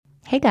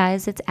Hey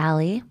guys, it's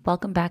Allie.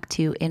 Welcome back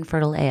to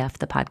Infertile AF,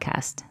 the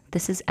podcast.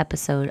 This is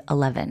episode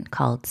 11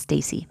 called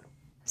Stacy.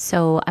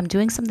 So I'm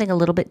doing something a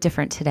little bit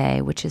different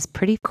today, which is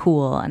pretty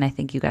cool, and I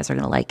think you guys are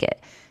going to like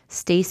it.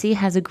 Stacy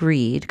has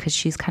agreed, because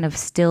she's kind of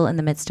still in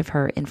the midst of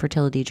her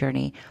infertility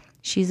journey,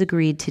 she's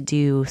agreed to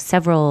do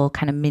several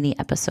kind of mini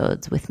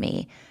episodes with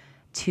me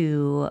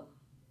to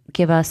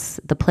give us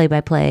the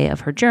play-by-play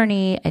of her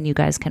journey, and you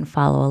guys can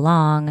follow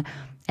along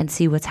and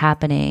see what's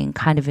happening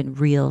kind of in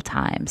real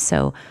time.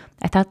 So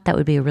I thought that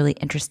would be a really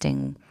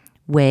interesting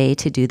way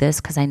to do this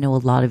because I know a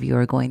lot of you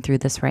are going through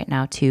this right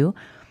now too.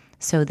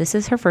 So this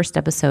is her first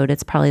episode.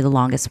 It's probably the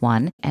longest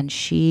one. And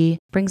she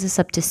brings us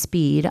up to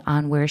speed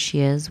on where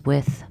she is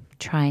with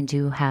trying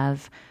to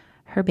have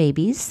her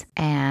babies.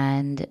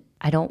 And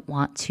I don't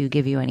want to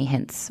give you any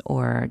hints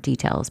or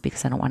details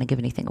because I don't want to give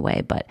anything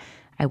away. But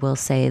I will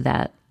say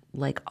that,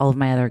 like all of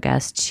my other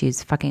guests,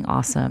 she's fucking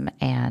awesome.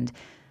 And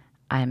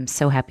I'm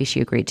so happy she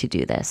agreed to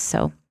do this.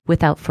 So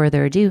without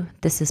further ado,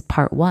 this is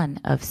part 1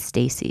 of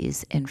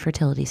Stacy's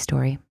infertility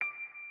story.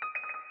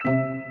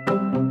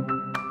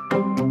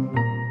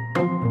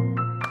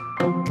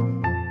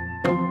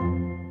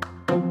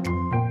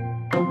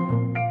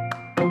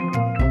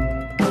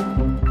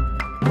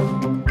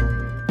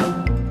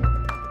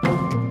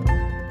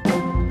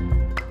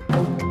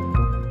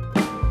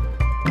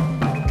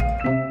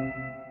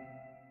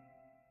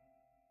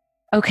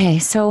 Okay,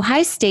 so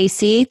hi,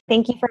 Stacy.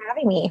 Thank you for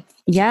having me.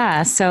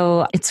 Yeah,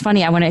 so it's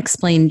funny. I want to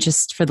explain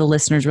just for the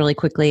listeners really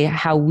quickly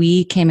how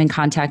we came in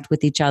contact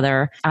with each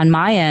other. On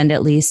my end,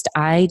 at least,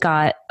 I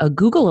got a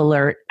Google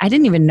alert. I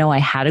didn't even know I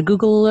had a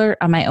Google alert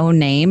on my own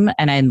name.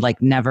 And I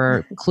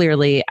never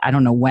clearly, I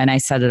don't know when I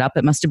set it up.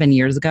 It must have been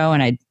years ago.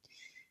 And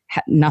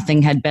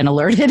nothing had been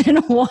alerted in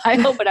a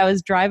while, but I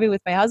was driving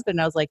with my husband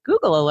and I was like,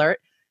 Google alert.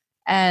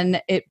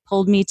 And it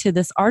pulled me to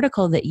this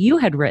article that you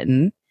had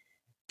written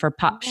for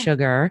Pop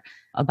Sugar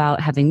about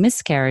having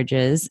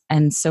miscarriages.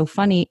 And so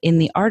funny, in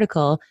the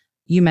article,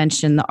 you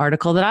mentioned the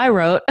article that I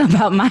wrote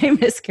about my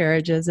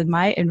miscarriages and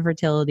my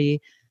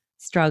infertility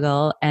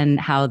struggle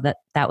and how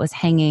that was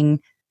hanging,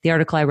 the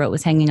article I wrote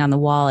was hanging on the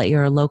wall at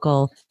your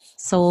local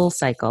Soul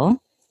Cycle,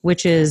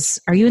 which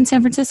is, are you in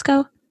San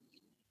Francisco?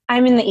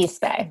 I'm in the East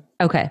Bay.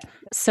 Okay.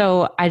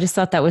 So I just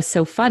thought that was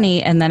so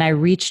funny. And then I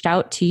reached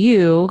out to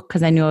you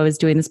because I knew I was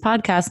doing this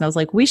podcast and I was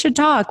like, we should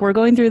talk. We're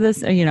going through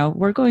this,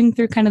 we're going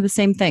through kind of the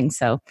same thing.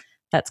 So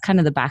that's kind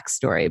of the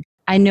backstory.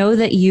 I know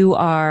that you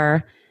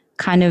are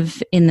kind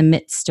of in the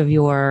midst of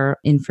your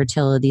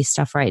infertility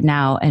stuff right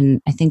now. And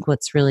I think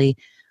what's really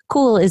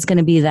cool is going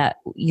to be that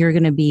you're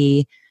going to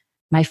be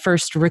my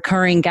first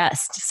recurring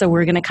guest. So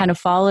we're going to kind of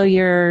follow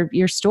your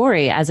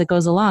story as it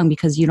goes along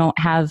because you don't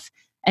have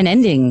an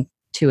ending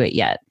to it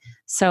yet.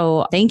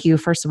 So thank you,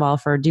 first of all,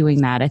 for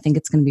doing that. I think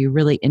it's going to be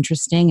really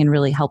interesting and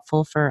really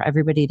helpful for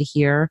everybody to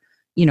hear,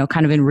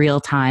 kind of in real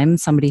time,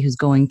 somebody who's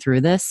going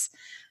through this.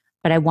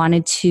 But I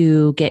wanted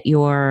to get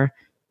your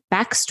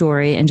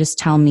backstory and just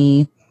tell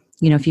me,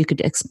 if you could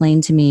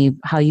explain to me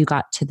how you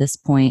got to this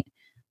point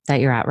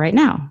that you're at right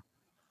now.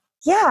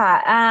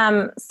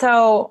 Yeah.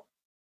 So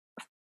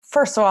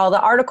first of all, the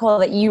article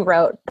that you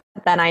wrote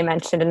that I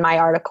mentioned in my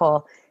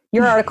article,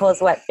 your article is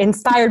what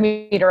inspired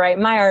me to write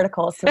my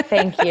article. So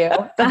thank you.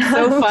 That's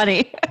so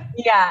funny.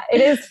 Yeah,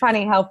 it is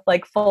funny how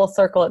full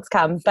circle it's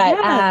come. But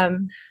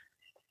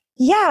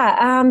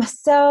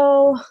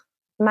so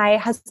my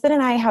husband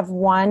and I have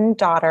one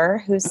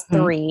daughter who's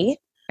 3.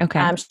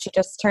 Okay. She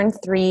just turned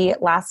 3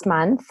 last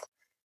month.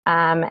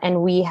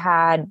 And we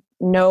had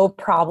no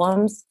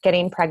problems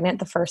getting pregnant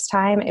the first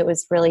time. It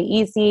was really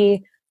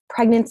easy.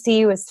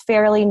 Pregnancy was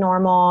fairly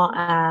normal.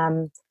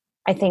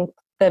 I think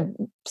the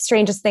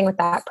strangest thing with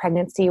that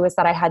pregnancy was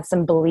that I had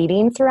some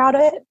bleeding throughout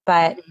it,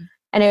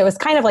 and it was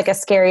kind of like a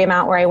scary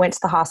amount where I went to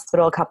the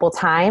hospital a couple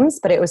times,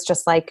 but it was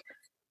just like,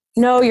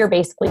 no, you're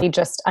basically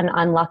just an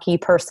unlucky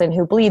person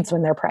who bleeds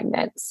when they're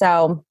pregnant.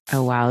 So,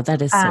 oh wow,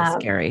 that is so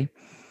scary.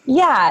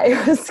 Yeah,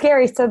 it was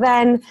scary. So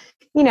then,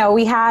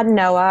 we had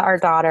Noah, our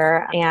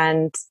daughter,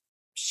 and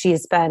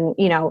she's been,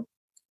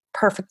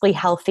 perfectly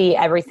healthy.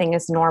 Everything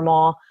is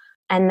normal.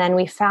 And then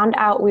we found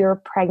out we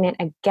were pregnant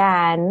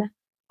again.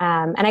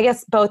 And I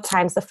guess both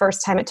times, the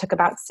first time it took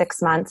about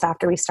 6 months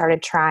after we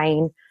started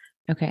trying.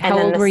 Okay. How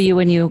old were you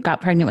when you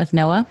got pregnant with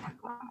Noah? Oh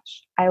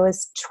gosh, I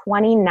was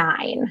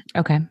 29.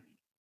 Okay.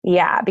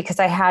 Yeah, because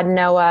I had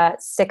Noah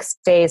 6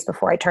 days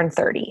before I turned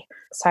 30.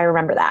 So I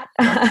remember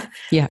that.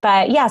 Yeah.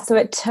 But yeah, so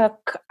it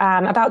took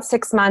about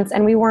 6 months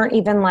and we weren't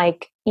even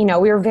we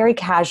were very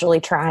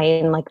casually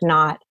trying,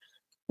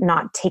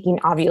 not taking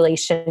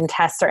ovulation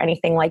tests or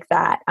anything like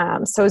that.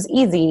 So it was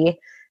easy.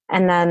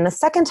 And then the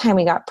second time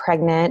we got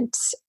pregnant,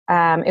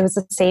 it was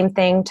the same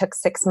thing, took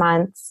 6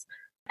 months.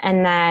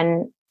 And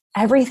then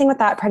everything with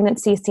that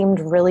pregnancy seemed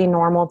really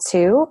normal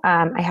too.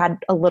 I had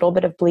a little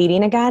bit of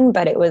bleeding again,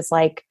 but it was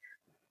like,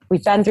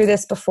 we've been through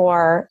this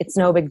before. It's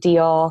no big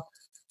deal.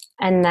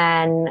 And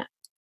then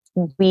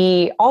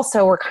we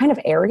also were kind of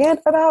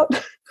arrogant about,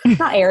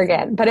 not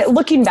arrogant, but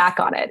looking back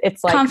on it,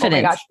 it's like,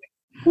 confident. Oh my gosh.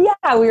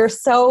 Yeah, we were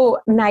so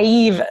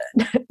naive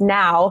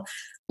now.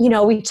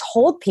 We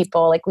told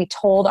people, like we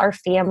told our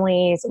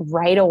families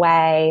right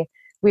away.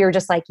 We were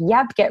just like,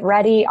 yep, get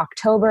ready.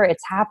 October,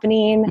 it's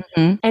happening.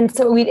 Mhm. And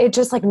so it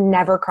just like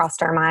never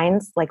crossed our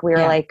minds. Like we were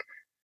Yeah. like,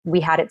 we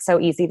had it so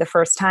easy the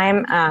first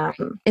time.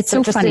 It's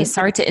so just funny.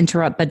 Sorry to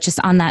interrupt, but just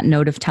on that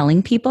note of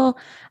telling people,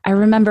 I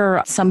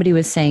remember somebody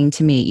was saying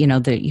to me,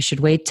 that you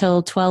should wait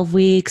till 12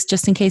 weeks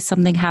just in case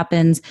something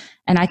happens.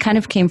 And I kind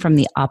of came from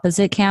the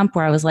opposite camp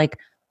where I was like,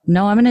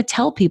 no, I'm going to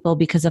tell people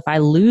because if I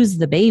lose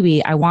the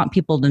baby, I want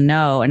people to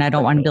know. And I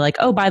don't want to be like,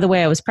 oh, by the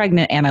way, I was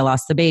pregnant and I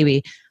lost the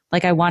baby.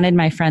 Like I wanted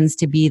my friends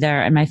to be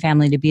there and my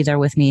family to be there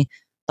with me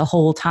the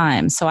whole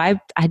time. So I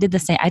did the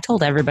same. I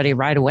told everybody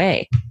right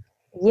away.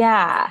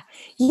 Yeah.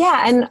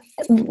 Yeah. And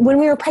when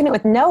we were pregnant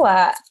with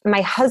Noah,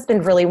 my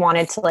husband really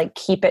wanted to like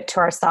keep it to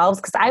ourselves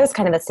because I was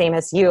kind of the same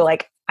as you.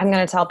 Like, I'm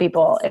going to tell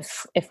people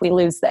if we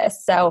lose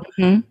this. So,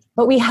 Mhm.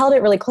 but we held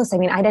it really close. I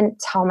mean, I didn't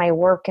tell my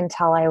work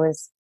until I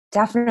was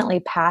definitely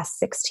past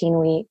 16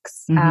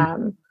 weeks.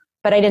 Mhm.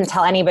 But I didn't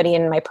tell anybody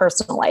in my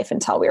personal life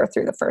until we were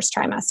through the first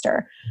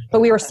trimester.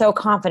 But we were so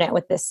confident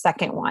with this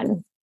second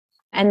one.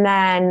 And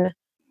then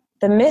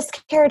the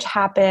miscarriage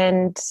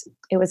happened,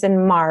 it was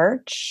in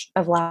March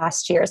of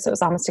last year. So it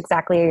was almost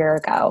exactly a year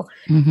ago.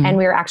 Mhm. And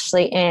we were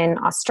actually in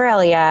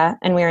Australia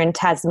and we were in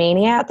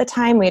Tasmania at the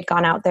time. We had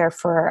gone out there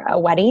for a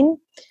wedding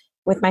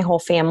with my whole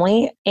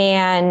family.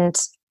 And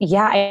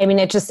yeah, I mean,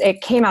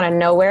 it came out of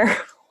nowhere.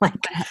 Like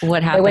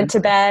What I went happened? to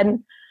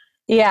bed.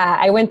 Yeah,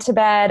 I went to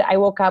bed. I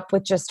woke up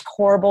with just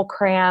horrible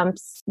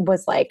cramps,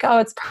 was like, oh,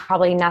 it's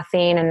probably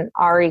nothing. And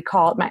Ari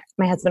called,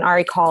 my husband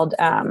Ari called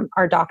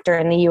our doctor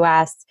in the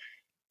US.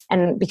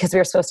 And because we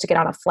were supposed to get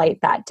on a flight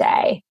that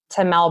day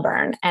to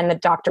Melbourne, and the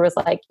doctor was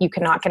like, you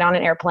cannot get on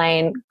an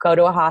airplane, go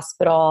to a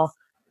hospital.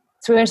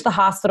 So we went to the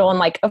hospital and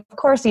like, of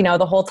course, the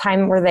whole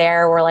time we're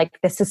there, we're like,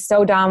 this is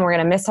so dumb. We're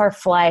going to miss our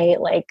flight.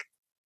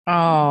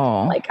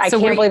 Oh, I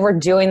can't believe we're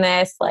doing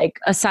this. Like,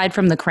 aside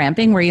from the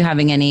cramping, were you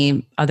having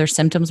any other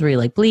symptoms? Were you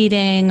like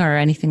bleeding or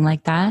anything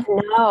like that?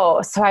 no.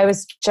 So I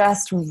was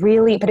just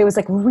really, but it was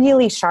like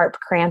really sharp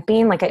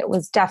cramping. Like it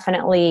was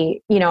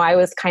definitely, I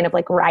was kind of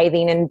like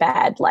writhing in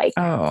bed, like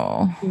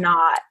Oh,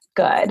 not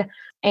good.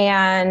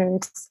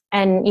 And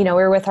we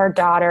were with our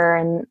daughter,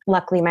 and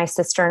luckily my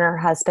sister and her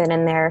husband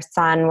and their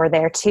son were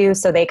there too.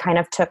 So they kind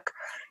of took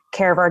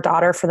care of our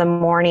daughter for the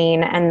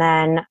morning. And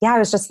then, I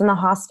was just in the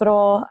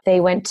hospital. They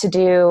went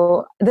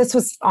to this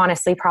was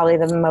honestly probably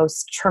the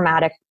most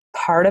traumatic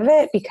part of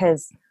it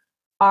because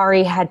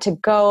Ari had to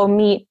go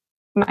meet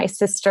my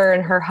sister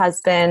and her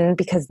husband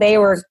because they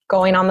were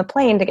going on the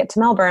plane to get to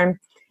Melbourne.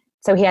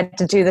 So he had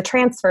to do the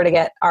transfer to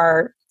get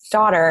our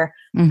daughter.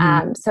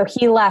 mm-hmm. So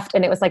he left,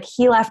 and it was like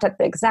he left at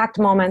the exact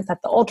moment that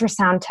the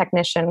ultrasound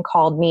technician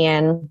called me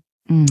in.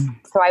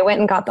 So I went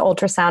and got the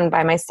ultrasound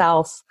by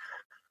myself.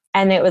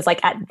 And it was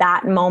like at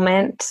that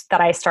moment that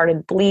I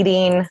started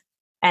bleeding.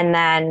 And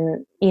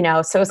then,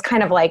 so it was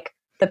kind of like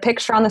the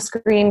picture on the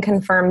screen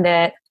confirmed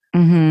it.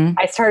 Mm-hmm.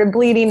 I started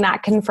bleeding,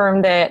 that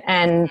confirmed it.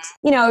 And,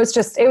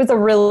 it was a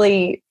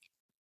really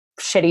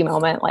shitty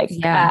moment. Like,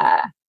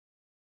 Yeah.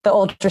 the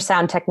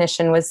ultrasound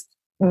technician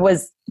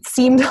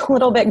seemed a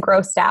little bit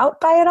grossed out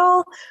by it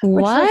all.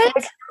 Which What? was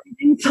like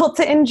insult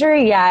to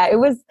injury. Yeah, it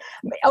was.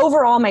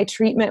 Overall, my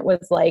treatment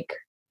was like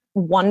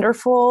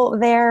wonderful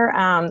there.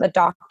 The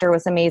doctor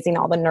was amazing,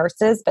 all the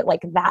nurses, but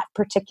like that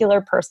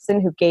particular person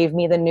who gave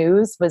me the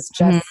news was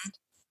just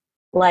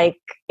like,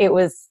 it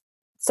was.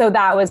 So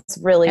that was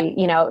really,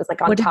 it was like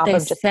on What did top they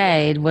of just.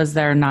 say? Was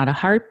there not a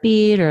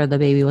heartbeat, or the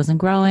baby wasn't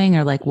growing,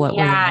 or like what?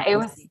 Yeah, it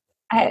was.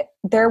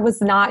 There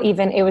was not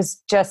even. It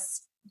was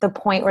just the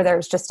point where there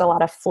was just a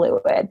lot of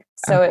fluid.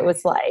 So it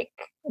was like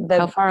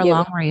How far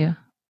along were you?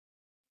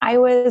 I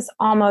was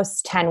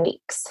almost 10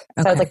 weeks. So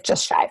Okay. I was like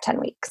just shy of 10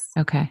 weeks.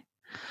 Okay.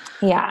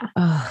 Yeah.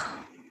 Oh,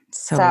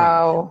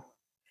 So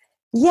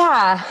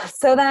yeah.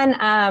 So then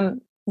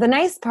the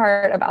nice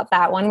part about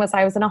that one was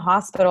I was in a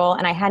hospital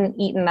and I hadn't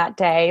eaten that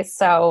day.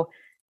 So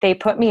they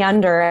put me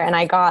under and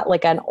I got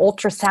like an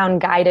ultrasound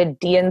guided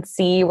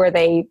DNC where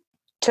they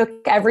took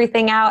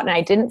everything out and I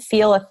didn't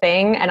feel a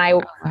thing. And I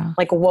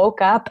like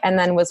woke up and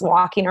then was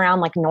walking around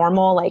like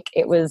normal. Like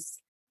it was,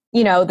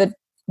 the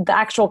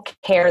actual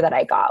care that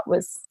I got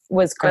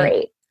was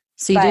great.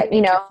 So you didn't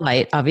make your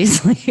flight,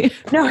 obviously.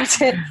 No,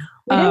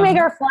 we didn't make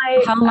our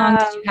flight. How long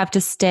did you have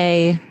to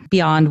stay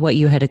beyond what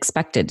you had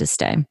expected to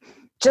stay?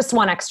 Just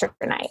one extra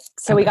night.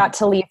 So we got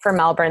to leave for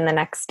Melbourne the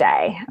next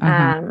day.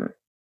 And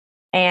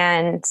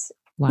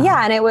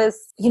and it was,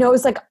 it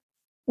was like,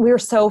 we were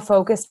so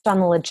focused on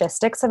the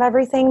logistics of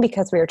everything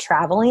because we were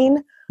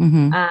traveling.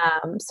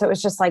 So it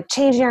was just like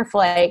changing our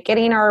flight,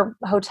 getting our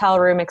hotel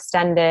room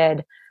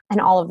extended and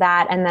all of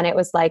that. And then it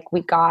was like,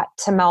 we got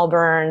to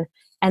Melbourne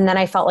and then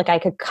I felt like I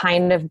could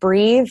kind of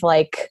breathe,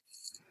 like,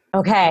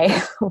 okay,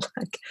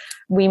 like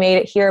we made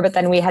it here, but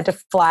then we had to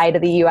fly to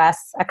the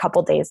US a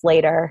couple days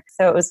later.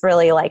 So it was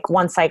really like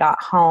once I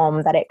got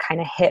home that it kind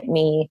of hit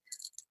me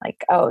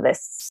like, oh,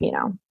 this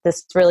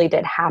really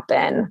did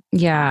happen.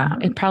 Yeah.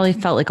 It probably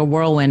felt like a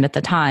whirlwind at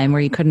the time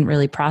where you couldn't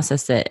really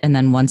process it. And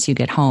then once you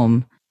get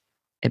home,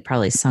 it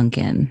probably sunk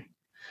in.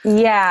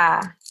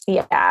 Yeah.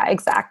 Yeah,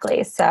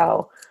 exactly.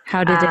 So,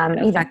 How did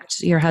it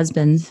affect your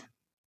husband?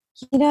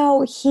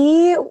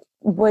 He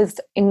was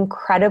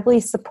incredibly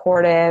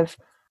supportive.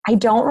 I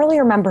don't really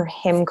remember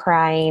him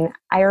crying.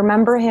 I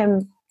remember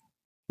him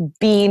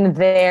being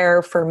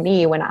there for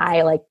me when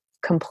I like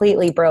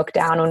completely broke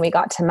down when we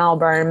got to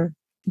Melbourne.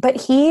 But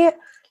he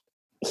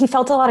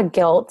felt a lot of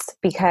guilt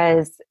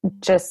because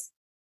just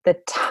the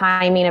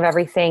timing of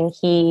everything.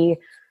 He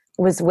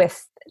was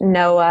with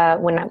Noah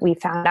when we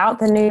found out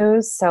the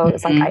news. So it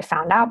was like I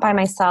found out by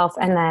myself,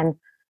 and then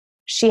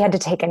she had to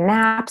take a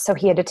nap. So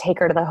he had to take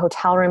her to the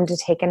hotel room to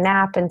take a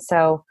nap. And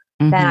so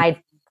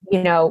then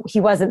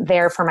he wasn't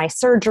there for my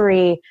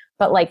surgery,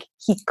 but like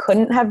he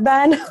couldn't have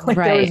been. Like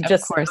there was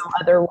just no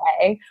other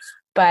way.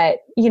 But,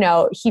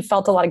 he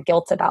felt a lot of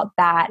guilt about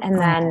that. And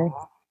then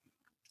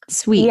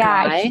sweet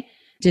guy.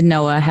 Did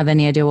Noah have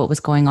any idea what was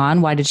going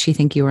on? Why did she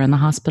think you were in the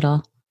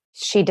hospital?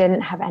 She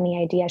didn't have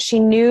any idea. She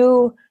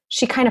knew.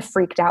 She kind of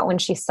freaked out when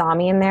she saw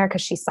me in there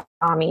because she saw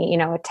me,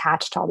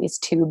 attached to all these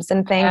tubes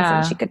and things,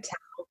 and she could tell.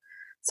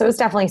 So it was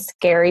definitely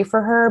scary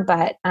for her,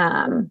 but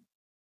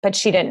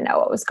she didn't know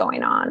what was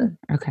going on.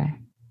 Okay.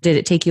 Did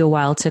it take you a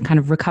while to kind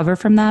of recover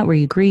from that? Were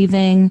you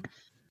grieving?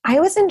 I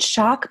was in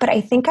shock, but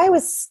I think I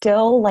was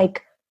still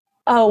like,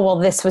 oh, well,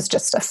 this was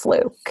just a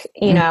fluke,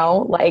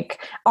 like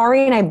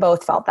Ari and I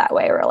both felt that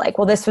way. We're like,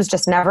 well, this was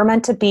just never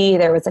meant to be.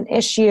 There was an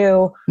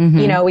issue.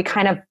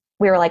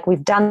 We were like,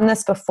 we've done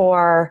this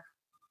before,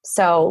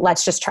 so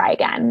let's just try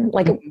again.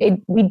 Like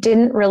we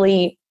didn't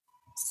really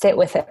sit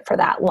with it for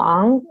that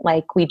long.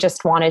 Like we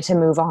just wanted to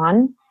move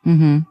on.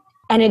 And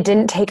it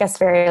didn't take us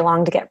very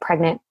long to get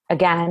pregnant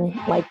again.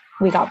 Like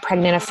we got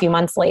pregnant a few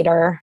months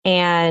later,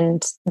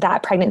 and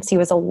that pregnancy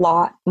was a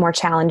lot more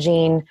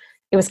challenging.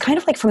 It was kind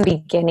of like from the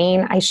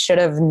beginning, I should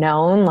have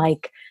known,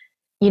 like,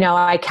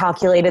 I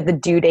calculated the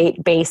due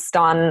date based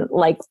on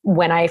like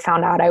when I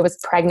found out I was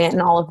pregnant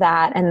and all of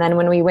that. And then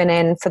when we went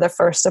in for the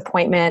first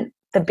appointment,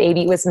 the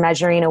baby was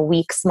measuring a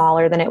week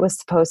smaller than it was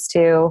supposed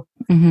to.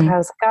 But I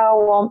was like,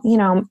 oh,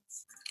 well,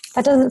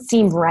 that doesn't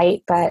seem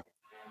right, but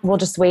we'll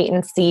just wait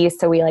and see.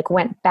 So we like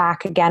went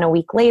back again a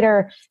week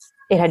later.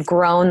 It had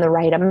grown the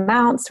right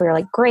amount. So we were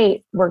like,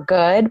 great, we're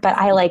good. But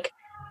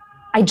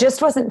I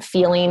just wasn't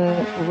feeling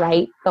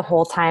right the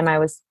whole time I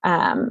was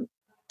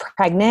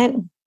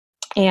pregnant.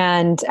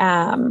 And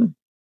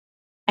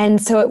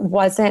so it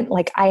wasn't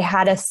like I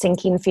had a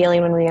sinking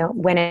feeling when we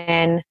went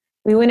in.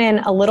 We went in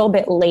a little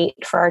bit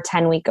late for our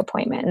 10-week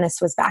appointment, and this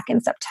was back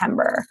in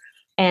September.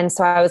 And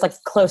so I was like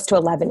close to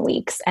 11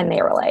 weeks, and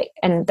they were like,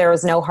 and there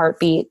was no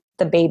heartbeat.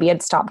 The baby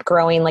had stopped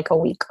growing like a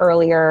week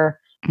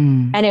earlier.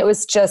 And it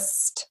was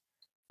just,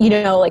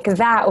 like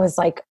that was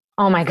like,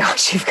 oh my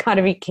gosh, you've got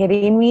to be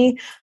kidding me.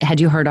 Had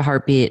you heard a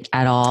heartbeat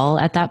at all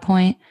at that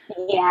point?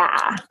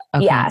 Yeah.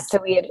 Okay. Yeah.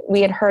 So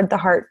we had heard the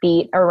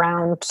heartbeat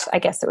around, I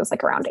guess it was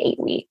like around 8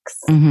 weeks.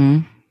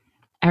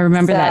 I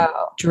remember that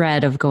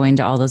dread of going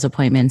to all those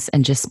appointments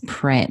and just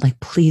praying, like,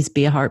 please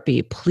be a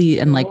heartbeat, please.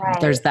 And like,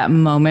 there's that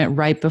moment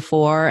right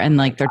before, and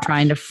like, they're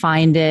trying to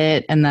find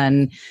it. And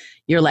then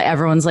you're like,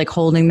 everyone's like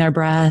holding their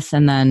breath.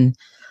 And then,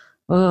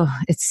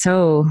 it's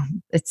so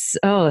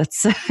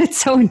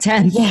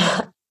intense.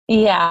 Yeah.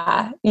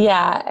 Yeah.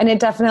 Yeah. And it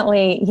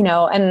definitely,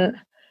 and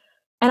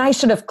I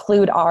should have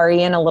clued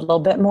Ari in a little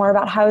bit more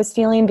about how I was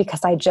feeling,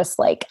 because I just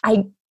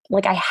I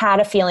had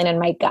a feeling in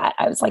my gut.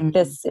 I was like,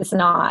 this is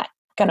not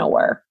gonna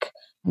work.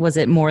 Was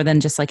it more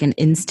than just like an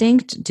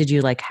instinct? Did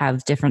you like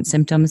have different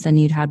symptoms than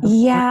you'd had before?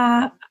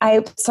 Yeah.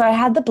 I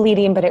had the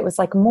bleeding, but it was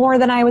like more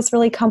than I was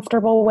really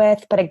comfortable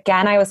with. But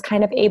again, I was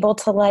kind of able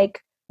to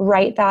like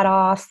write that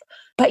off.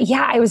 But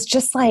yeah, I was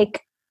just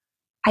like,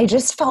 I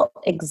just felt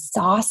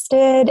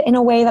exhausted in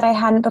a way that I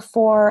hadn't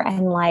before.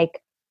 And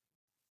like,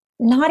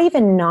 not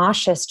even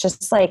nauseous,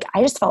 just like,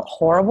 I just felt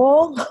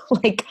horrible.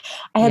 Like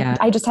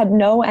I just had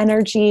no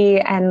energy.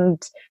 And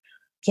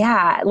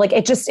yeah, like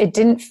it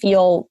didn't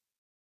feel,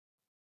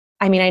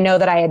 I mean, I know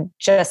that I had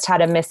just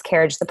had a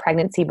miscarriage the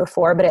pregnancy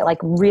before, but it like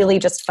really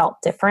just felt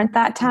different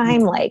that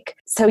time. Like,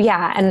 so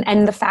yeah.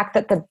 And the fact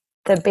that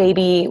the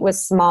baby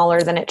was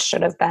smaller than it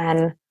should have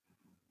been,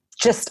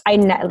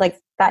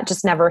 that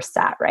just never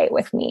sat right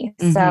with me.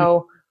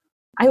 So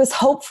I was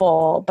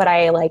hopeful, but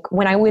I like,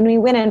 when we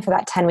went in for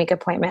that 10-week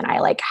appointment, I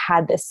like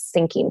had this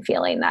sinking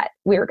feeling that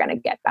we were going to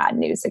get bad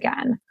news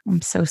again.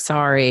 I'm so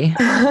sorry.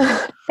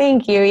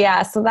 Thank you.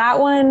 Yeah. So that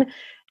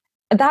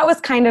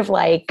was kind of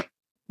like,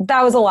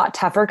 that was a lot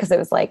tougher, because it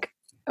was like,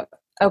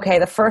 okay,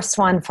 the first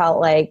one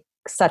felt like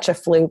such a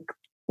fluke.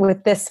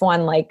 With this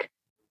one, like,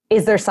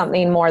 is there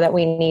something more that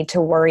we need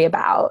to worry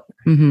about?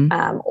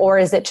 Or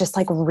is it just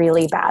like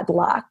really bad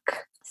luck?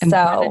 And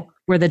so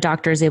were the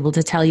doctors able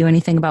to tell you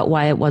anything about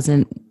why it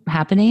wasn't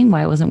happening,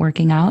 why it wasn't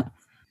working out?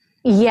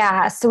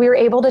 Yeah. So we were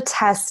able to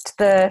test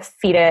the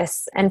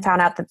fetus and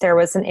found out that there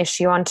was an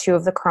issue on 2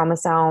 of the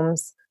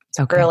chromosomes.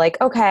 So we were like,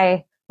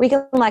 okay, we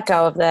can let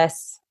go of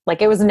this.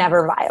 like it was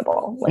never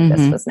viable. Like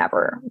this was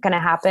never going to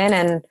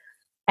happen.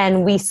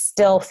 And we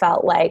still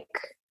felt like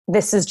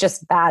this is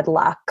just bad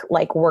luck.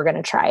 Like we're going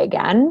to try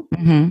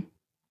again.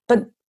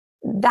 But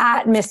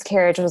that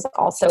miscarriage was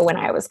also when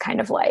I was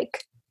kind of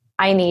like,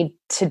 I need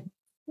to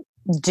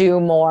do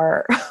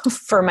more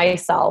for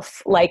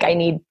myself. Like I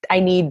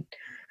need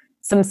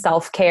some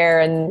self-care,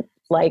 and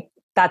like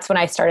that's when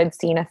I started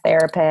seeing a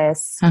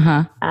therapist.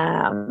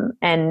 And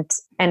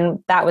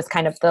that was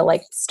kind of the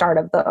like start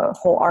of the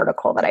whole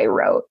article that I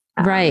wrote.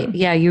 Right.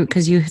 Yeah.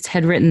 Because you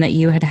had written that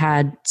you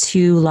had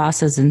 2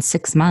 losses in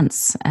 6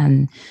 months,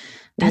 and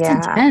that's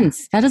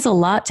intense. That is a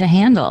lot to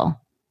handle.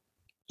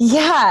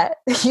 Yeah.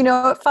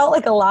 It felt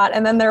like a lot.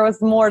 And then there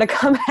was more to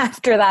come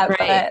after that.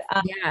 Right.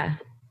 But,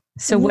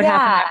 so what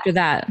happened after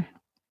that?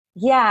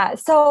 Yeah.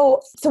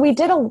 So we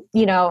did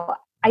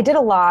I did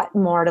a lot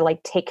more to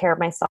like take care of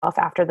myself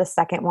after the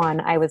second one.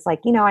 I was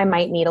like, I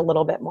might need a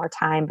little bit more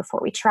time before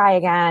we try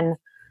again.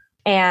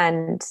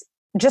 And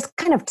just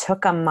kind of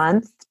took a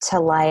month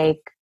to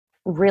like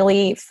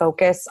really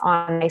focus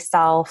on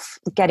myself,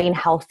 getting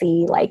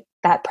healthy. Like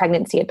that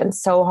pregnancy had been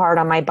so hard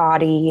on my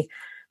body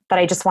that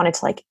I just wanted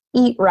to like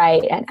eat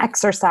right and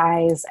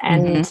exercise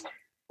and,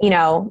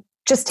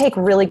 just take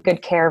really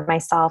good care of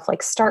myself,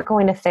 like start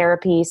going to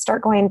therapy,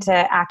 start going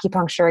to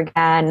acupuncture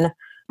again,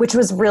 which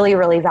was really,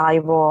 really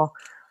valuable.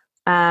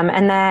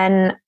 And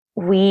then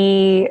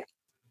we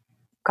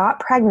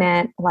got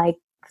pregnant like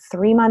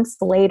 3 months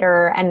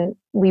later, and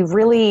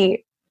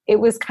it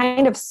was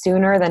kind of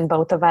sooner than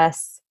both of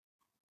us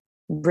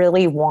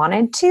really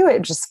wanted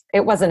to.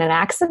 It wasn't an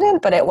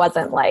accident, but it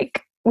wasn't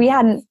like we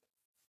had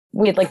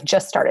like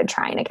just started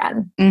trying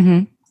again.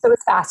 So it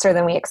was faster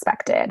than we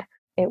expected.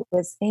 It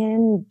was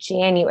in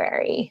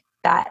January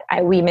that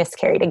we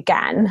miscarried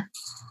again.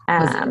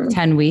 Was it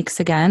 10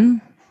 weeks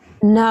again?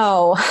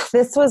 No,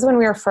 this was when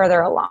we were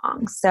further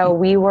along. So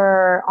we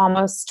were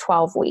almost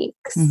 12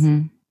 weeks.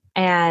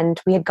 And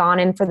we had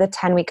gone in for the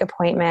 10-week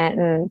appointment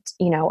and,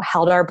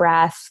 held our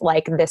breath.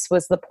 Like this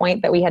was the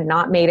point that we had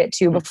not made it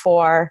to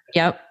before.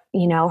 Yep.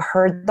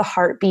 Heard the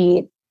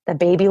heartbeat. The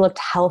baby looked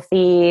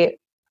healthy.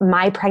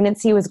 My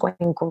pregnancy was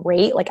going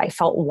great. Like I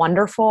felt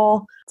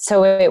wonderful.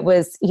 So it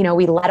was,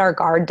 we let our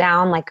guard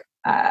down. Like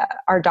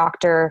our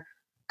doctor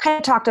kind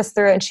of talked us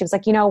through it. And she was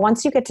like,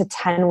 once you get to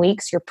 10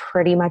 weeks, you're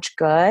pretty much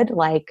good.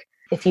 Like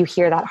if you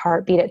hear that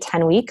heartbeat at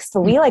 10 weeks.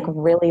 So we like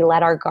really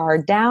let our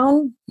guard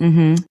down,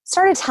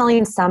 started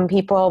telling some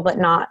people, but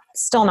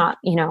still not,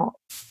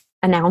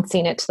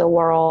 announcing it to the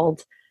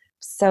world.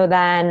 So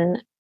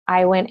then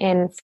I went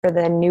in for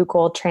the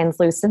nuchal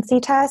translucency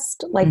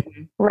test, like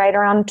right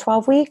around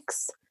 12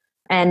 weeks,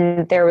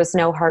 and there was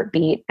no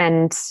heartbeat.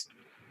 And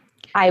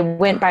I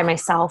went by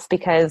myself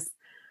because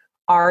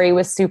Ari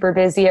was super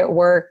busy at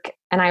work.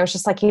 And I was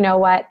just like, you know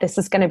what? This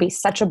is going to be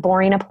such a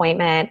boring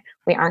appointment.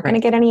 We aren't going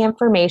to get any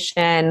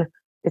information.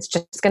 It's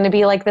just going to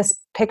be like this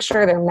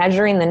picture. They're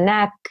measuring the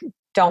neck.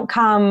 Don't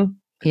come.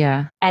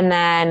 Yeah. And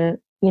then,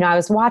 I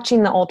was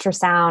watching the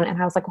ultrasound and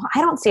I was like, well,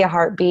 I don't see a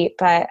heartbeat,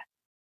 but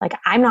like,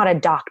 I'm not a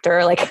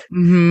doctor. Like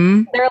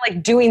they're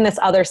like doing this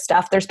other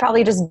stuff. There's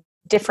probably just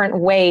different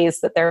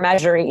ways that they're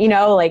measuring,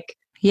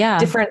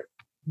 different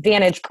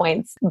vantage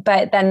points.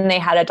 But then they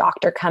had a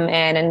doctor come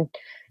in and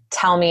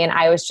tell me, and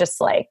I was just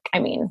like,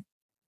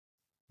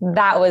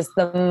 that was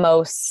the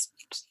most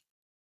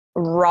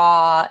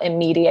raw,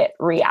 immediate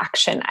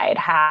reaction I'd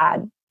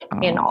had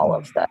in all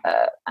of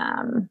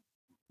the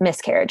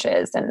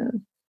miscarriages.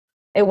 And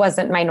it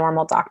wasn't my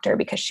normal doctor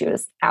because she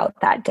was out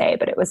that day,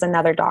 but it was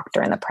another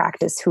doctor in the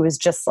practice who was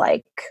just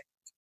like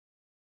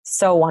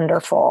so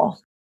wonderful.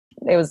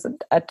 It was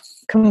a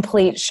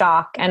complete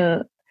shock.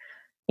 And,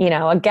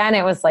 again,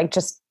 it was like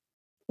just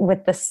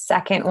with the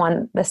second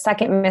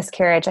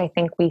miscarriage, I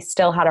think we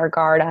still had our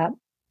guard up.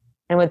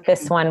 And with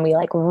this one, we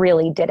like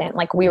really didn't.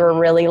 Like we were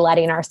really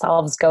letting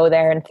ourselves go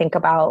there and think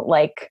about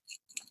like,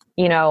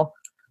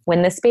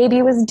 when this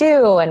baby was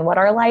due and what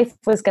our life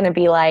was going to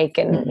be like,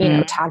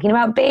 and, talking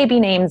about baby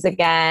names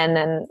again.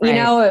 And,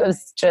 it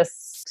was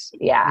just,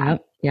 yeah.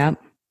 Yep.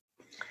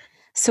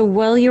 So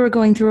while you were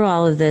going through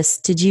all of this,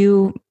 did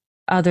you,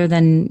 other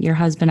than your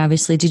husband,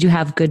 obviously, did you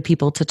have good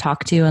people to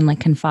talk to and like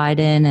confide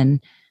in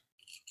and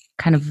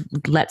kind of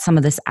let some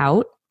of this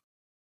out?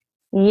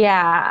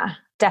 Yeah,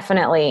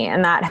 definitely.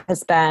 And that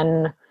has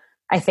been,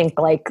 I think,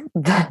 like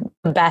the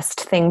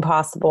best thing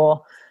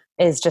possible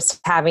is just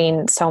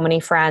having so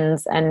many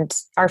friends, and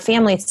our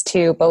families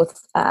too.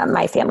 Both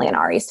my family and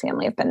Ari's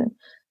family have been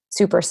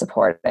super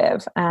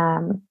supportive.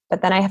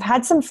 But then I have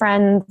had some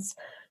friends,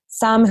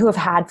 some who have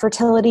had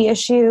fertility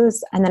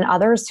issues, and then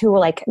others who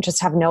like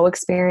just have no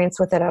experience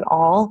with it at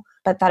all,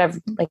 but that have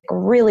like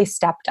really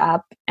stepped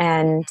up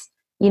and,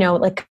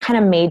 like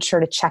kind of made sure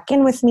to check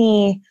in with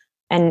me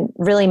and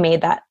really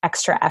made that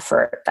extra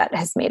effort that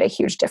has made a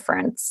huge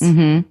difference.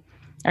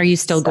 Are you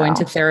still going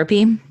to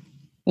therapy?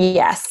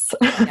 Yes.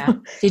 Yeah.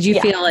 Did you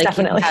feel like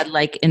definitely. you had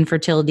like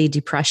infertility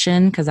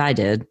depression? Because I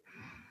did.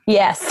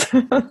 Yes.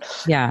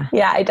 Yeah.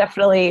 Yeah,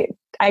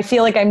 I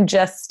feel like I'm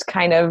just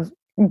kind of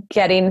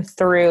getting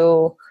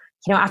through,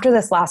 after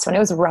this last one, it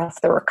was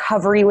rough. The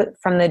recovery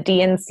from the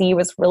DNC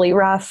was really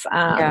rough.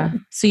 Yeah.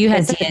 So you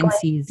had physically.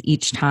 DNCs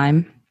each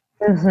time?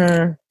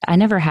 Mm-hmm. I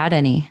never had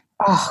any.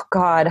 Oh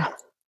God.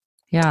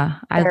 Yeah.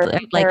 I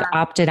like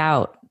opted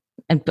out.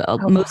 And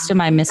most of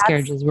my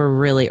miscarriages were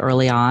really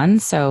early on.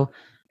 So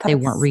they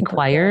weren't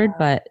required,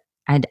 but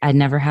I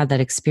never had that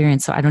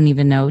experience. So I don't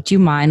even know. Do you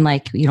mind,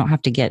 like, you don't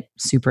have to get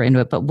super into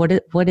it, but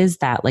what is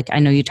that? Like, I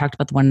know you talked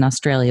about the one in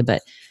Australia,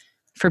 but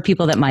for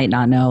people that might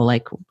not know,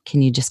 like,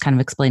 can you just kind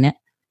of explain it?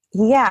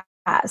 Yeah.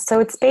 So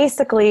it's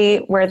basically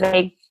where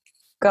they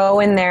go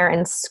in there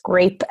and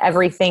scrape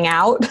everything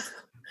out.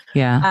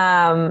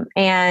 Yeah.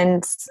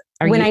 And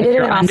when I did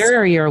it under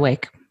or you're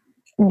awake?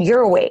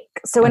 You're awake.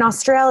 So in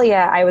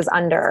Australia, I was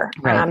under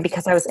right.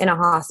 Because I was in a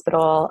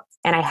hospital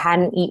and I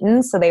hadn't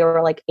eaten. So they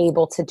were like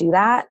able to do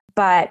that.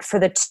 But for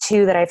the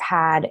 2 that I've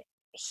had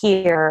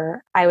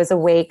here, I was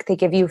awake. They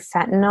give you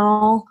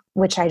fentanyl,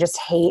 which I just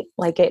hate.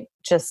 Like it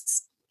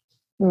just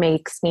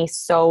makes me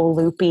so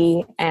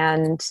loopy.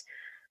 And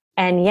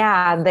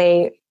yeah,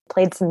 they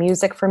played some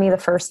music for me the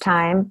first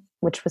time,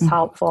 which was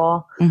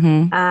helpful.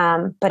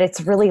 Mm-hmm. But it's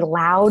really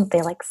loud.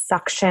 They like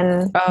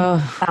suction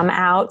them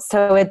out.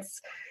 So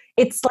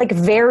it's like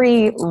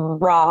very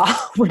raw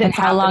when it's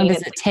happening. How long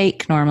does it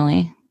take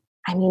normally?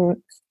 I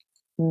mean,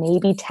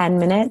 maybe 10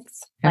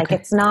 minutes. Okay. Like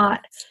it's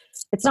not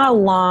a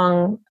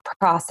long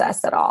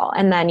process at all.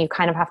 And then you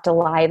kind of have to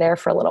lie there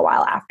for a little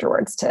while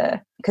afterwards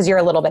because you're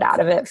a little bit out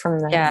of it from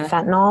the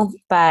fentanyl.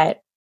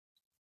 But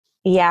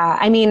yeah,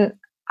 I mean,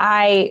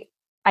 I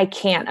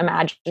can't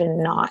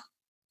imagine not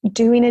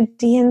doing a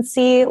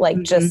DNC,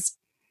 like just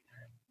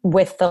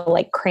with the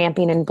like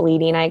cramping and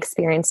bleeding I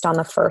experienced on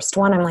the first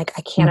one. I'm like,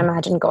 I can't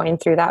imagine going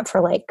through that for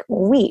like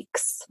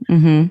weeks.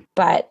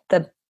 But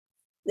a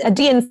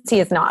DNC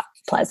is not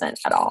pleasant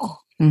at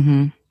all.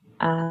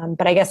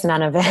 But I guess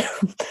none of it,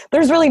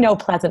 there's really no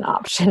pleasant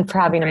option for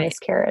having a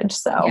miscarriage.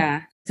 So,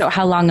 yeah. So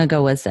how long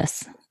ago was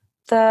this?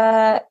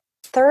 The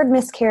 3rd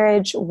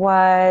miscarriage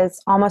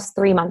was almost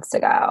 3 months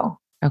ago.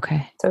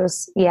 Okay. So it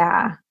was,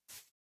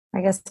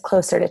 I guess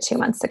closer to 2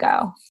 months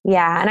ago.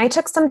 Yeah. And I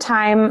took some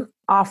time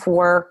off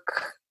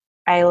work.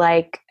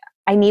 I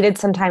needed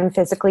some time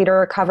physically to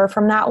recover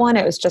from that one.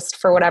 It was just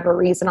for whatever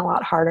reason, a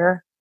lot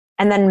harder.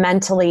 And then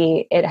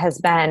mentally it has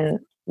been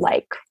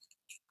like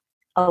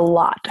a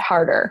lot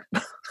harder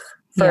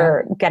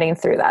for getting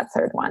through that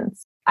 3rd one.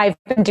 I've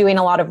been doing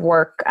a lot of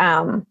work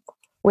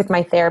with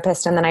my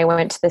therapist. And then I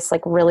went to this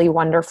like really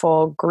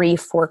wonderful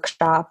grief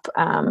workshop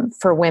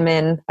for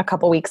women a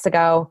couple weeks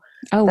ago.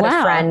 Oh, that wow.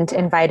 A friend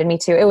invited me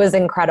to. It was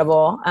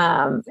incredible.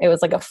 It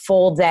was like a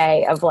full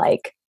day of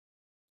like,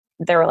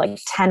 there were like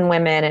 10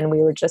 women and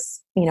we were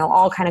just,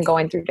 all kind of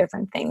going through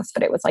different things,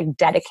 but it was like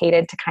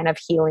dedicated to kind of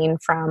healing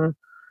from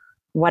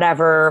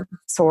whatever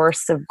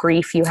source of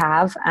grief you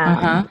have.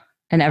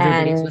 And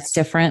everybody's was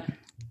different.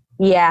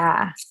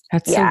 Yeah.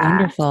 That's so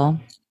wonderful.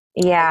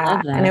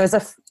 Yeah. And it was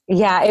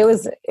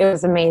it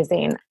was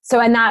amazing. So,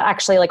 and that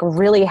actually like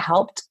really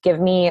helped give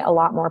me a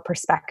lot more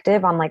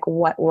perspective on like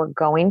what we're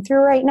going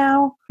through right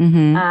now.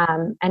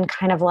 And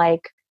kind of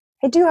like,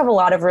 I do have a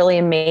lot of really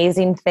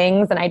amazing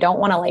things and I don't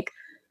want to like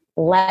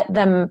let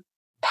them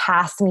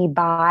pass me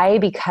by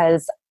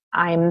because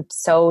I'm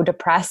so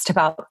depressed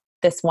about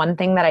this one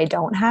thing that I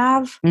don't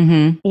have.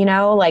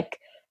 Like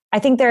I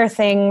think there are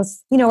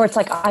things, where it's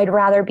like, I'd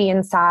rather be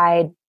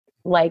inside,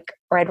 like,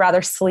 or I'd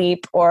rather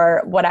sleep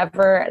or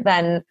whatever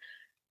than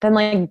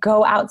like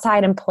go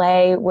outside and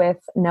play with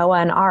Noah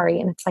and Ari.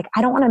 And it's like,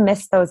 I don't want to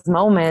miss those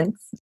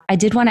moments. I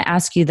did want to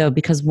ask you though,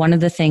 because one of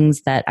the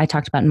things that I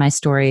talked about in my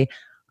story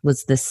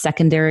was the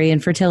secondary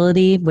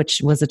infertility,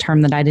 which was a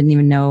term that I didn't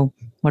even know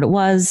what it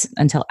was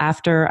until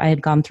after I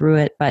had gone through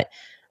it. But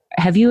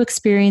have you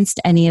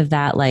experienced any of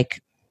that,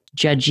 like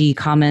judgy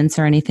comments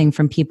or anything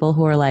from people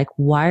who are like,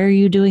 why are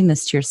you doing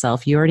this to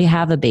yourself? You already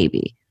have a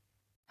baby.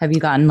 Have you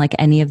gotten like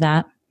any of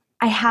that?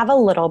 I have a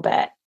little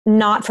bit,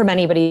 not from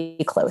anybody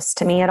close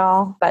to me at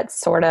all, but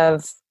sort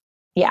of,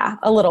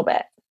 a little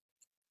bit.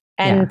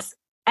 And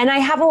I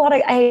have a lot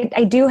of,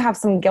 I do have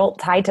some guilt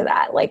tied to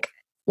that. Like,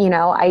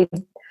 I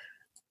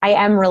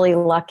am really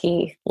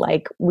lucky.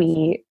 Like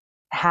we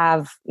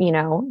have,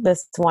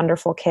 this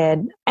wonderful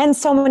kid and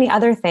so many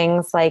other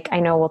things like I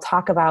know we'll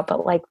talk about,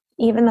 but like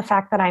even the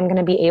fact that I'm going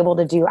to be able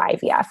to do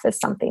IVF is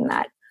something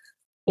that,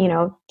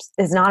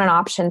 is not an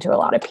option to a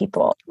lot of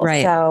people.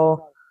 Right.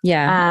 So,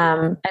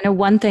 I know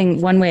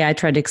one way I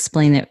tried to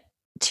explain it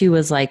too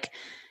was like,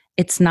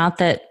 it's not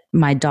that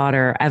my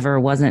daughter ever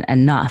wasn't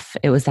enough.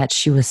 It was that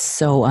she was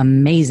so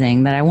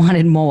amazing that I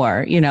wanted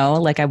more,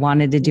 like I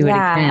wanted to do it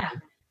again.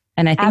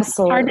 And I think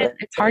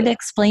it's hard to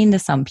explain to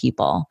some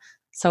people.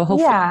 So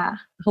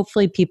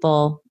hopefully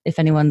people, if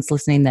anyone's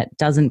listening that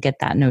doesn't get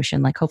that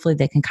notion, like hopefully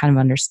they can kind of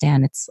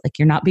understand it's like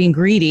you're not being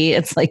greedy.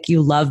 It's like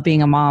you love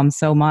being a mom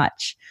so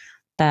much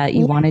that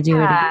you want to do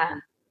it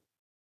again.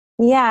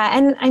 Yeah.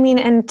 And I mean,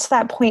 and to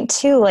that point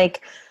too,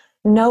 like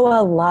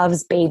Noah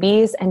loves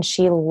babies and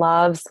she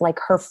loves like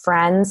her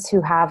friends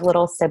who have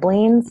little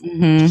siblings.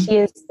 She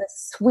is the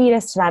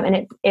sweetest to them.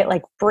 And it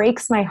like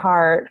breaks my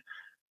heart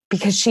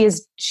because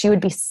she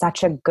would be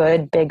such a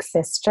good big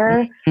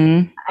sister.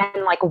 Mm-hmm.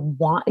 And like,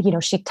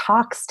 she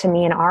talks to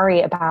me and Ari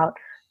about,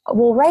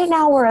 well, right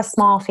now we're a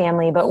small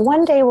family, but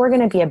one day we're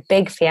going to be a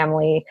big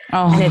family.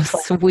 Oh, and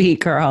it's sweet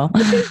girl.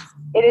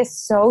 It is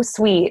so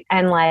sweet.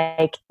 And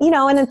like,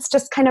 and it's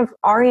just kind of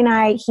Ari and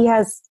I, he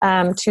has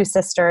 2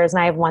 sisters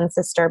and I have 1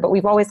 sister, but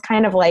we've always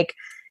kind of like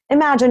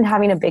imagined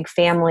having a big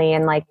family.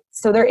 And like,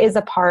 so there is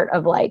a part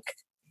of like,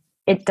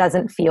 it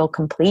doesn't feel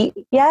complete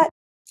yet.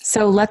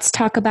 So let's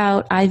talk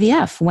about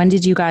IVF. When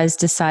did you guys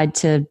decide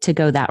to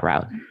go that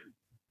route?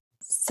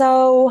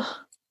 So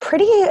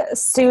pretty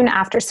soon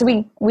after.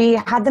 So we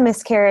had the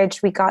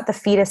miscarriage. We got the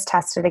fetus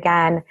tested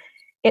again.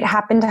 It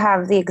happened to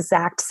have the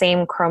exact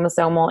same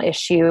chromosomal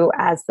issue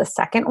as the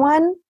second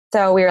one.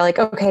 So we were like,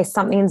 okay,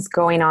 something's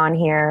going on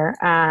here.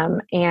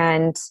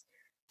 And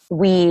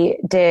we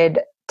did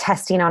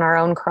testing on our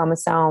own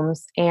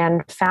chromosomes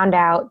and found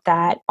out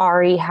that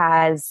Ari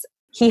has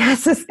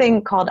this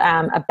thing called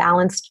a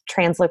balanced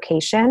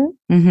translocation,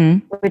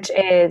 which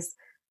is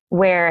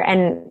where,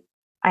 and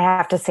I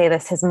have to say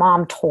this, his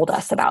mom told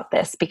us about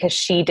this because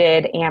she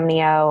did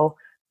amnio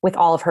with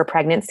all of her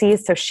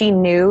pregnancies. So she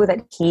knew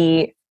that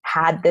he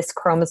had this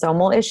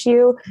chromosomal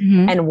issue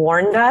and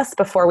warned us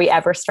before we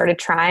ever started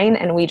trying.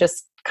 And we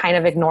just kind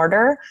of ignored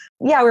her.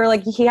 Yeah, we were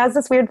like, he has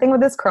this weird thing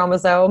with his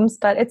chromosomes,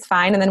 but it's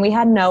fine. And then we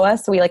had Noah,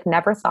 so we like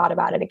never thought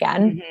about it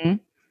again.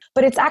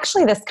 But it's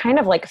actually this kind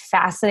of like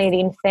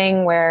fascinating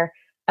thing where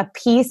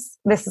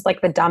this is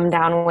like the dumbed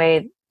down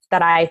way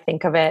that I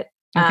think of it,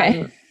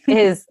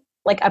 is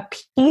like a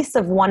piece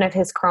of one of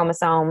his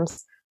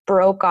chromosomes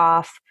broke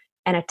off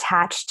and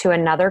attached to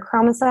another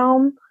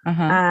chromosome.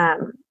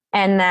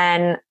 And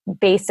then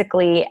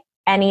basically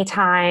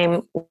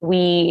anytime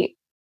we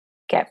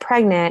get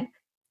pregnant,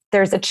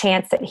 there's a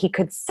chance that he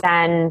could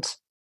send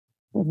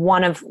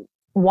one or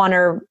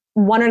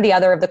the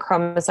other of the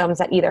chromosomes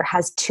that either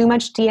has too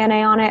much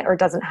DNA on it or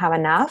doesn't have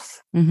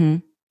enough.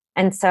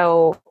 And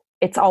so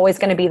it's always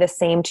going to be the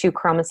same 2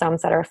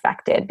 chromosomes that are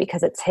affected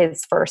because it's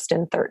his first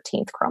and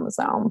 13th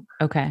chromosome.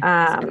 Okay.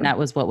 And that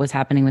was what was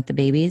happening with the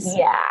babies?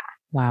 Yeah.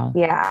 Wow.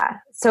 Yeah.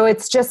 So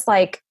it's just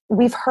like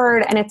we've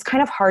heard, and it's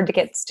kind of hard to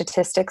get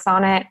statistics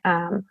on it,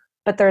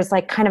 but there's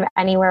like kind of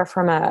anywhere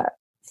from a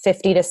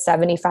 50 to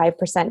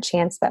 75%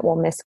 chance that we'll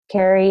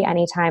miscarry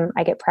anytime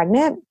I get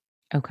pregnant.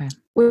 Okay.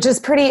 Which is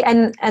pretty,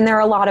 and there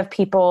are a lot of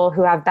people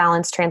who have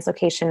balanced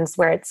translocations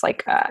where it's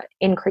like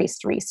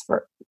increased risk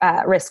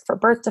for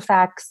birth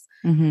defects.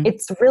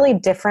 It's really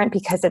different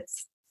because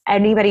it's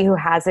anybody who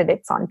has it,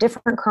 it's on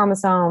different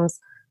chromosomes.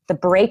 The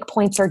break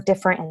points are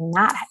different and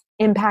that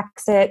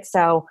impacts it.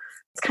 So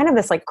it's kind of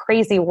this like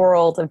crazy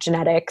world of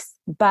genetics.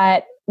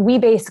 But we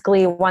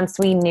basically, once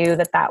we knew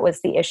that that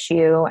was the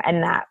issue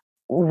and that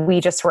we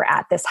just were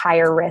at this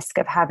higher risk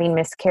of having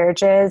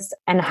miscarriages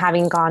and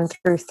having gone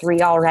through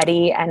 3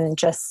 already and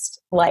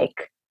just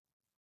like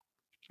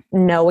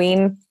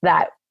knowing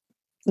that,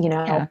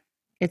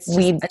 it's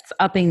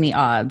upping the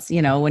odds,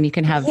 when you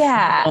can have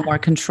a little more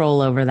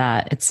control over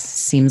that. It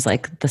seems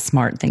like the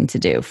smart thing to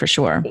do for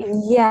sure.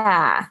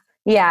 Yeah.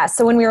 Yeah.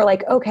 So when we were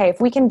like, okay, if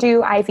we can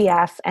do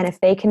IVF and if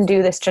they can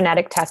do this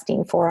genetic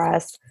testing for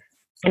us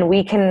and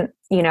we can,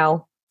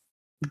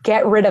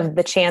 get rid of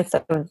the chance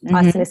of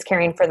us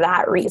miscarrying for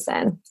that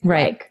reason.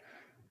 Right. Like,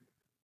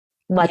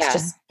 let's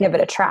just give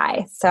it a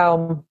try.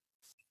 So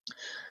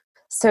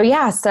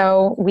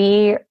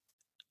we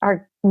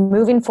are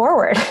moving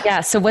forward.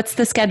 Yeah. So what's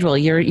the schedule?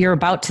 You're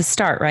about to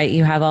start, right?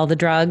 You have all the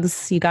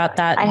drugs. You got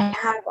that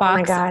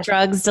box of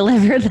drugs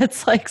delivered.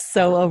 That's like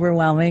so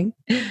overwhelming.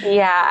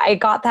 Yeah. I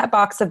got that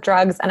box of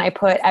drugs and I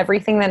put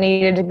everything that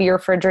needed to be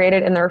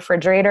refrigerated in the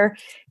refrigerator.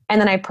 And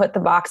then I put the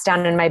box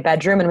down in my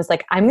bedroom and was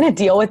like, I'm going to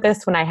deal with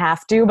this when I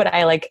have to, but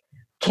I like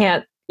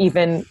can't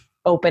even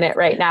open it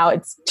right now.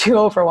 It's too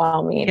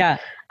overwhelming. Yeah.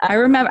 I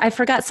remember, I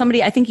forgot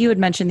I think you had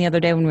mentioned the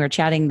other day when we were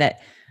chatting that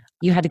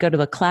you had to go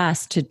to a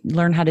class to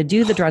learn how to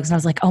do the drugs. And I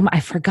was like, oh, I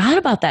forgot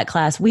about that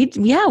class. We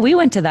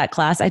went to that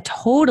class. I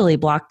totally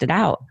blocked it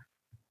out.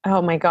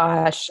 Oh my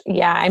gosh.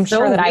 Yeah. I'm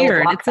sure that I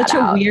would block It's such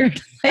a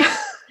weird,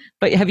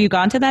 but have you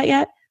gone to that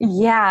yet?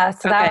 Yeah.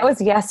 So that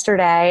was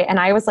yesterday. And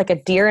I was like a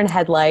deer in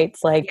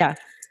headlights,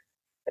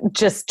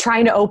 just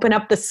trying to open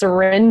up the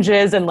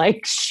syringes and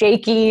like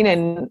shaking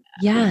and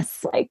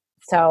yes.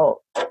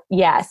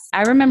 Yes.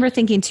 I remember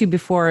thinking too,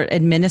 before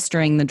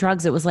administering the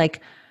drugs, it was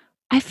like,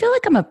 I feel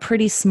like I'm a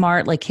pretty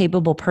smart, like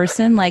capable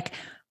person. Like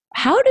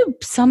how do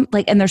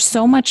and there's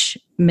so much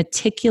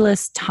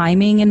meticulous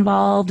timing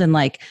involved and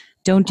like,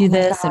 don't do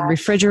this and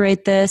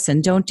refrigerate this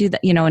and don't do that,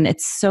 and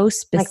it's so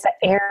specific. Like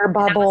the air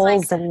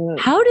bubbles and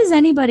how does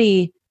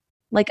anybody,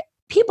 like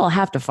people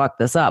have to fuck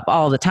this up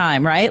all the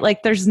time, right?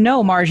 Like there's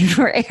no margin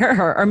for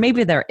error, or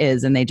maybe there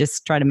is and they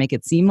just try to make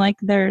it seem like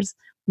there's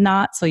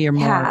not. So you're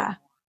more,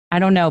 I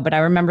don't know, but I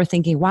remember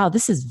thinking, wow,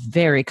 this is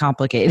very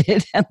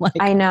complicated. And like,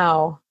 I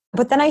know.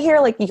 But then I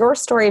hear like your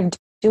story of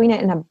doing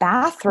it in a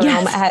bathroom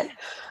Yes.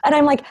 and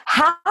I'm like,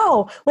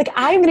 how? Like,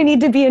 I'm going to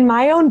need to be in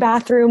my own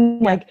bathroom,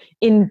 like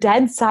in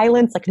dead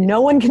silence. Like no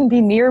one can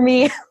be near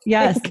me.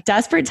 Yes. Like,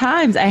 Desperate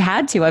times. I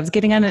had to. I was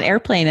getting on an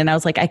airplane and I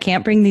was like, I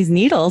can't bring these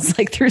needles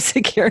like through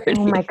security.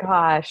 oh my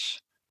gosh.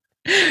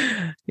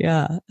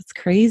 Yeah. It's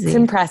It's crazy.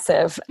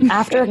 impressive.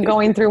 After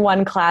going through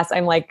one class,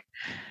 I'm like,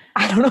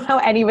 I don't know how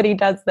anybody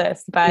does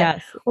this, but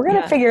Yes. we're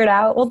going to figure it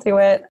out. We'll do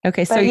it.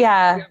 Okay. So But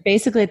yeah. you're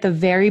basically at the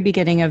very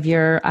beginning of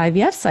your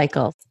IVF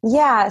cycle.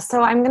 Yeah.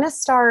 So I'm going to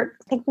start,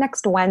 I think,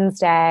 next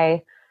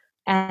Wednesday.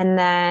 And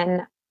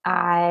then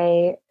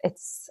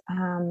it's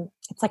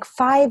like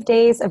 5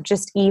 days of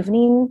just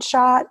evening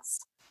shots.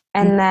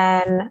 And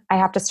then I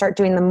have to start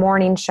doing the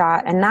morning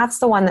shot. And that's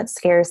the one that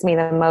scares me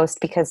the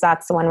most because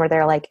that's the one where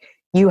they're like,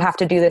 you have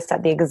to do this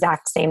at the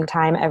exact same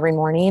time every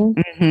morning.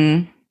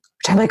 Mm-hmm.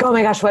 Which I'm like, oh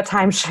my gosh, what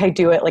time should I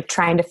do it? Like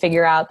trying to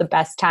figure out the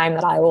best time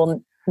that I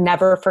will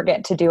never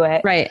forget to do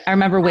it. Right. I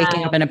remember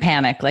waking up in a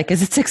panic. Like,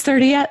 is it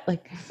 6:30 yet?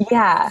 Like,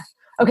 yeah.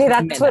 Okay.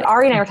 That's what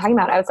Ari and I were talking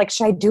about. I was like,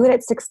 should I do it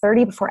at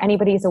 6:30 before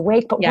anybody's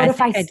awake? But what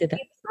if I sleep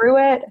through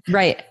it?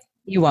 Right.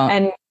 You won't.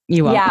 And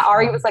you won't. Yeah.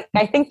 Ari was like,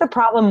 I think the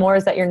problem more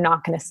is that you're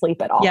not going to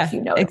sleep at all. Yeah, if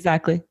you know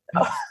exactly.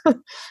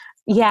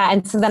 Yeah.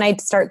 And so then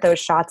I'd start those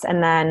shots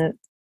and then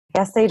I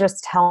guess they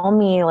just tell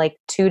me like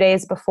 2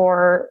 days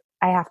before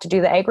I have to do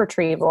the egg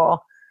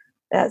retrieval.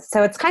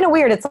 So it's kind of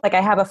weird. It's like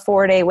I have a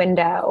 4-day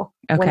window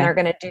when they're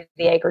going to do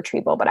the egg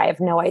retrieval, but I have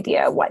no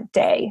idea what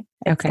day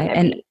it's going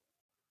to be.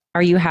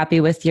 Are you happy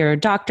with your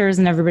doctors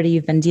and everybody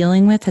you've been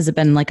dealing with? Has it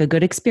been like a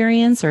good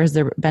experience or has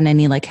there been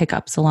any like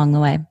hiccups along the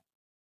way?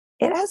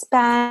 It has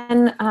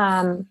been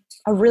a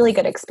really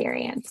good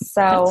experience.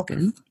 So that's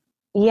good.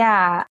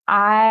 Yeah,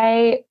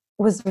 I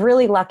was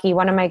really lucky.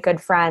 One of my good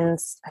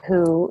friends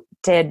who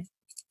did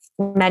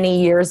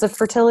many years of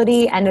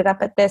fertility ended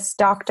up at this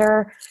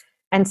doctor.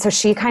 And so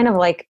she kind of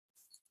like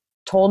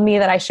told me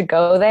that I should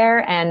go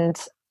there. And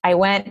I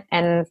went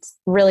and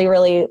really,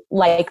 really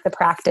liked the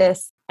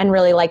practice and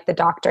really liked the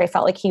doctor. I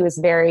felt like he was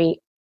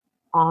very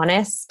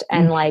honest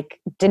and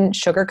like didn't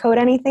sugarcoat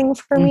anything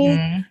for me.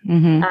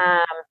 Mm-hmm.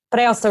 But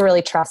I also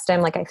really trust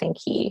him. Like I think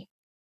he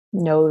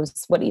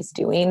knows what he's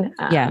doing.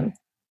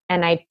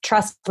 And I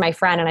trust my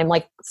friend, and I'm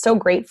like so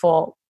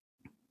grateful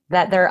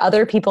that there are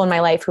other people in my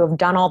life who have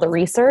done all the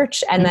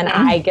research and then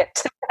I get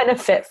to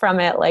benefit from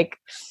it. Like,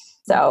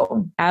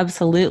 so.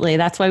 Absolutely.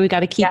 That's why we got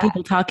to keep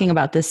people talking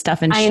about this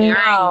stuff and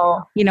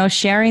sharing,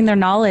 sharing their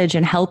knowledge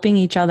and helping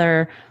each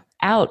other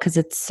out because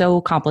it's so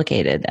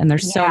complicated and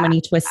there's so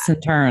many twists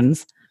and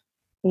turns.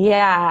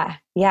 Yeah.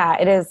 Yeah,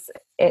 it is.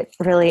 It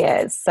really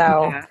is.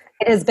 So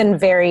it has been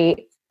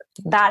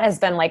that has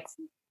been like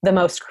the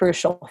most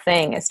crucial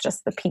thing is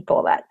just the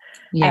people that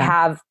I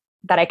have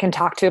that I can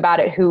talk to about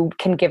it, who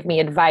can give me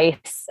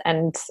advice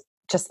and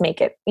just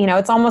make it,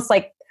 it's almost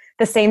like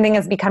the same thing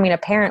as becoming a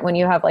parent when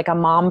you have like a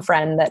mom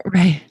friend that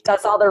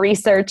does all the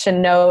research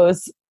and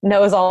knows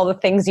all the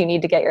things you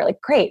need to get. You're like,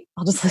 great,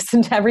 I'll just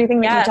listen to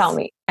everything that you tell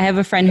me. I have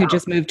a friend who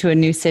just moved to a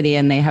new city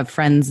and they have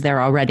friends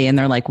there already. And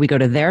they're like, we go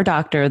to their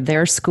doctor,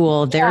 their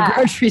school, their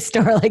grocery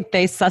store. Like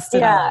they sussed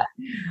it out.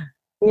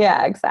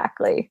 Yeah,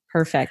 exactly.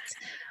 Perfect.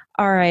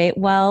 All right.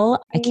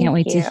 Well, I can't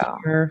wait to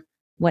hear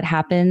what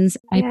happens.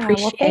 I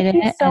appreciate it.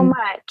 Thank you so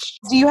much.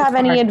 Do you have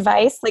any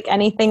advice, like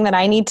anything that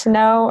I need to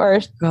know or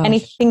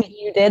anything that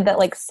you did that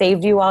like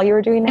saved you while you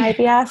were doing the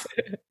IVF?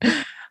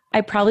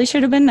 I probably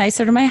should have been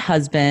nicer to my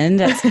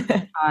husband at some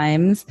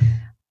times.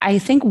 I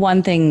think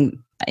one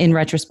thing in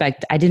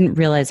retrospect, I didn't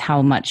realize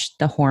how much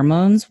the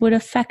hormones would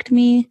affect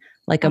me,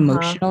 like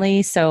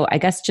emotionally. So I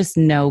guess just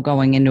know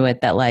going into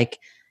it that like,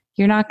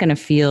 you're not going to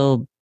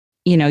feel,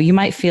 you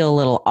might feel a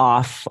little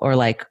off or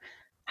like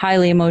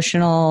highly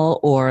emotional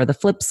or the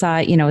flip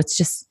side, it's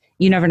just,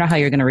 you never know how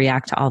you're going to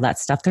react to all that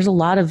stuff. There's a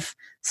lot of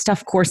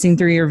stuff coursing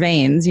through your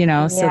veins,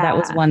 so that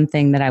was one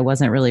thing that I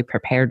wasn't really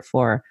prepared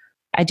for.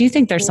 I do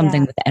think there's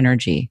something with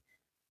energy.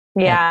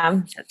 Yeah.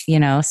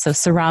 So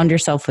surround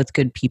yourself with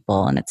good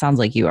people. And it sounds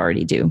like you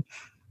already do.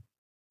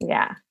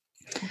 Yeah.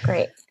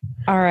 Great.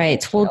 All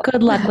right. Well,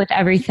 good luck with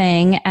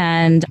everything.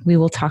 And we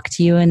will talk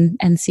to you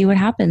and see what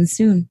happens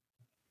soon.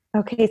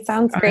 Okay.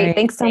 Sounds great. Right.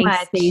 Thanks so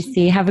much.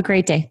 Stacy. Have a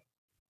great day.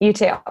 You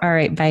too. All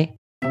right. Bye.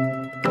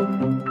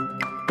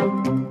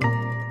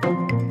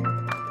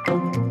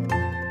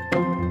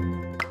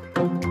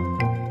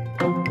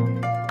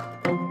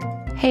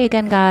 Hey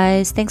again,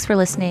 guys. Thanks for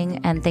listening.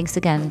 And thanks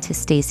again to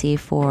Stacy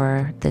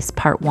for this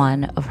part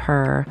 1 of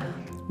her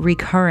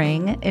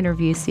recurring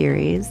interview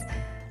series.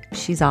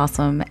 She's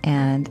awesome.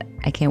 And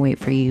I can't wait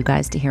for you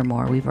guys to hear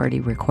more. We've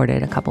already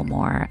recorded a couple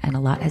more and a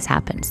lot has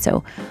happened.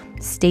 So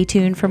stay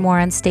tuned for more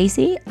on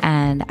Stacy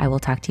and I will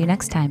talk to you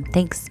next time.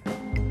 Thanks.